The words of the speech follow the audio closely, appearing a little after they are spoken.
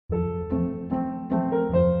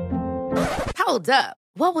Hold up.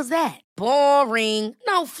 What was that? Boring.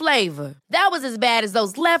 No flavor. That was as bad as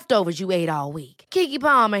those leftovers you ate all week. Keke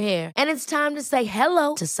Palmer here. And it's time to say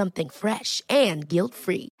hello to something fresh and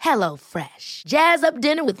guilt-free. Hello Fresh. Jazz up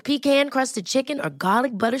dinner with pecan-crusted chicken or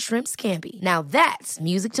garlic butter shrimp scampi. Now that's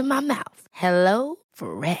music to my mouth. Hello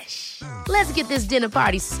Fresh. Let's get this dinner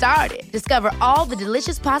party started. Discover all the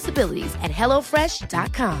delicious possibilities at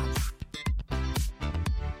hellofresh.com.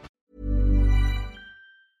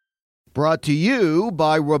 Brought to you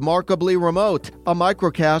by Remarkably Remote, a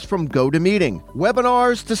microcast from GoToMeeting.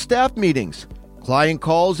 Webinars to staff meetings, client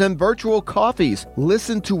calls, and virtual coffees.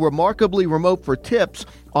 Listen to Remarkably Remote for tips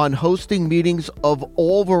on hosting meetings of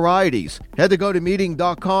all varieties. Head to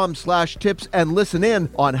GoToMeeting.com/tips and listen in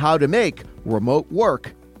on how to make remote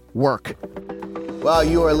work work. Well,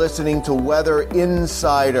 you are listening to Weather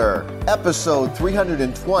Insider, episode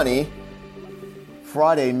 320.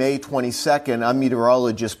 Friday, May 22nd. I'm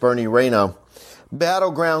meteorologist Bernie Rayno.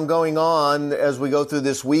 Battleground going on as we go through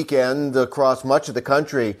this weekend across much of the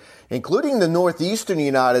country, including the northeastern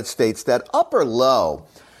United States. That upper low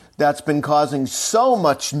that's been causing so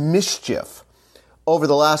much mischief over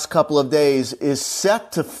the last couple of days is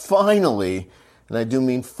set to finally, and I do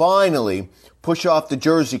mean finally, push off the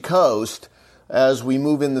Jersey coast as we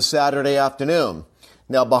move in the Saturday afternoon.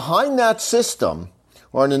 Now, behind that system,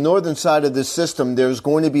 or on the northern side of this system, there's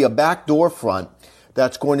going to be a backdoor front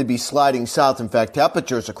that's going to be sliding south. In fact,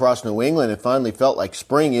 temperatures across New England, it finally felt like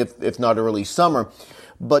spring, if not early summer.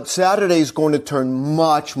 But Saturday is going to turn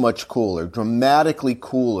much, much cooler, dramatically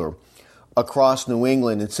cooler across New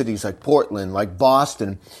England in cities like Portland, like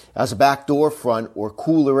Boston, as a backdoor front or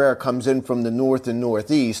cooler air comes in from the north and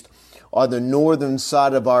northeast on the northern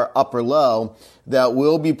side of our upper low that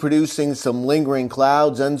will be producing some lingering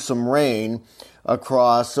clouds and some rain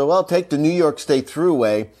across. So I'll take the New York State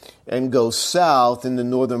Thruway and go south in the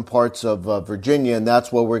northern parts of Virginia, and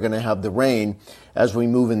that's where we're going to have the rain as we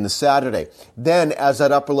move into Saturday. Then, as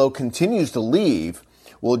that upper low continues to leave,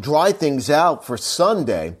 we'll dry things out for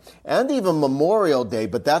Sunday and even Memorial Day,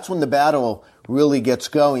 but that's when the battle really gets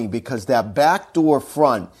going, because that backdoor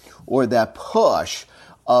front or that push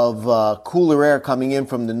of cooler air coming in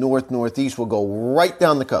from the northeast will go right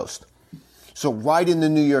down the coast. So right into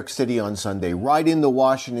New York City on Sunday, right into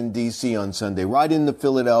Washington, D.C. on Sunday, right into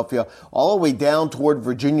Philadelphia, all the way down toward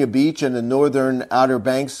Virginia Beach and the northern outer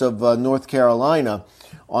banks of North Carolina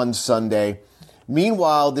on Sunday.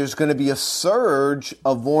 Meanwhile, there's going to be a surge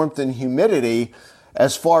of warmth and humidity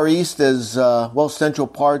as far east as, central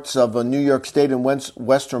parts of New York State and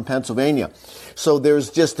western Pennsylvania. So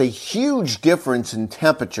there's just a huge difference in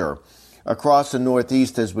temperature across the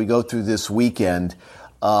Northeast as we go through this weekend.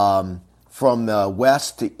 From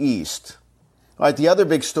west to east. All right, the other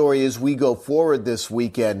big story is we go forward this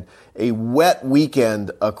weekend, a wet weekend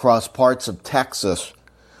across parts of Texas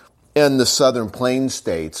and the southern plains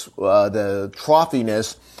states. The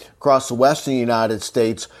troughiness across the western United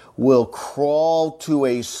States will crawl to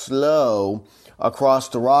a slow across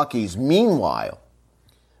the Rockies. Meanwhile,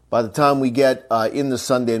 by the time we get into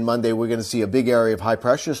Sunday and Monday, we're going to see a big area of high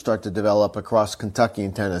pressure start to develop across Kentucky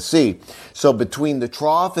and Tennessee. So between the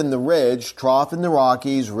trough and the ridge, trough in the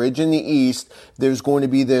Rockies, ridge in the east, there's going to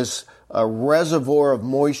be this reservoir of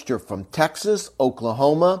moisture from Texas,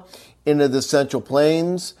 Oklahoma, into the Central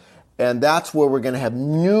Plains. And that's where we're going to have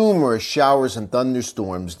numerous showers and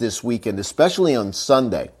thunderstorms this weekend, especially on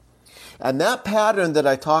Sunday. And that pattern that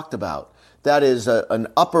I talked about, that is an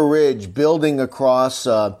upper ridge building across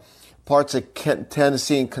parts of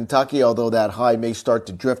Tennessee and Kentucky, although that high may start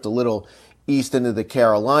to drift a little east into the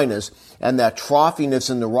Carolinas, and that troughiness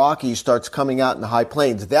in the Rockies starts coming out in the high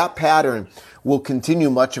plains. That pattern will continue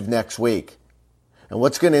much of next week. And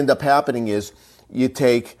what's going to end up happening is you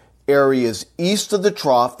take areas east of the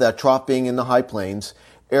trough, that trough being in the high plains,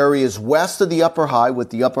 areas west of the upper high, with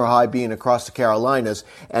the upper high being across the Carolinas,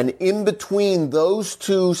 and in between those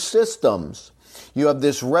two systems, you have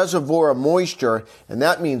this reservoir of moisture, and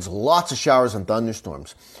that means lots of showers and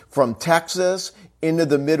thunderstorms. From Texas into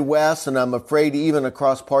the Midwest, and I'm afraid even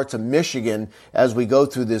across parts of Michigan as we go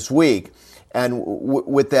through this week. And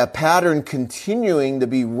with that pattern continuing to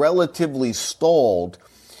be relatively stalled,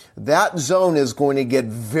 that zone is going to get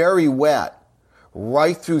very wet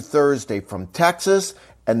right through Thursday from Texas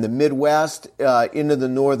and the Midwest into the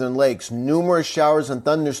northern lakes. Numerous showers and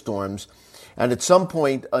thunderstorms. And at some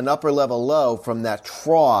point, an upper level low from that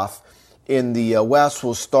trough in the west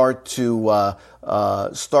will start to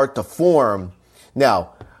form.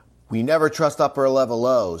 Now, we never trust upper level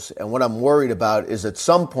lows. And what I'm worried about is at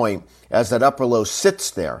some point, as that upper low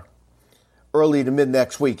sits there, early to mid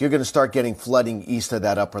next week, you're going to start getting flooding east of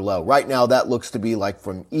that upper low. Right now, that looks to be like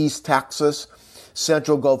from East Texas,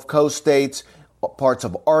 central Gulf Coast states, parts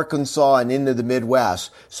of Arkansas, and into the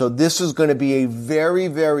Midwest. So this is going to be a very,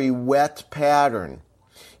 very wet pattern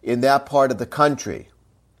in that part of the country.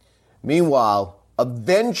 Meanwhile,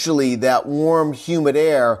 eventually that warm, humid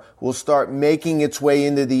air will start making its way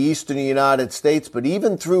into the eastern United States, but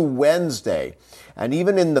even through Wednesday, and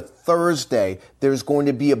even in the Thursday, there's going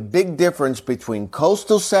to be a big difference between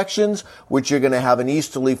coastal sections, which you're going to have an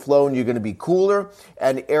easterly flow and you're going to be cooler,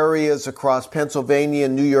 and areas across Pennsylvania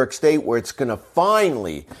and New York State where it's going to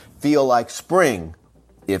finally feel like spring,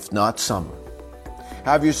 if not summer.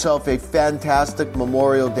 Have yourself a fantastic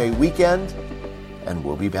Memorial Day weekend, and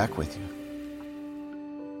we'll be back with you.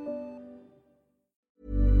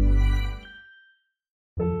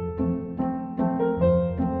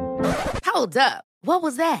 Hold up. What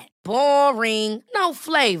was that? Boring. No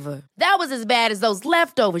flavor. That was as bad as those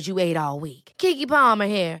leftovers you ate all week. Keke Palmer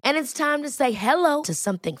here, and it's time to say hello to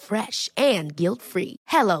something fresh and guilt-free.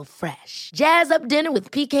 Hello Fresh. Jazz up dinner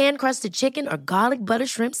with pecan-crusted chicken or garlic butter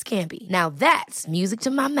shrimp scampi. Now that's music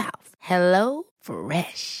to my mouth. Hello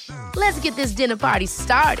Fresh. Let's get this dinner party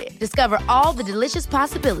started. Discover all the delicious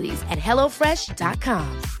possibilities at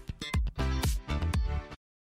HelloFresh.com.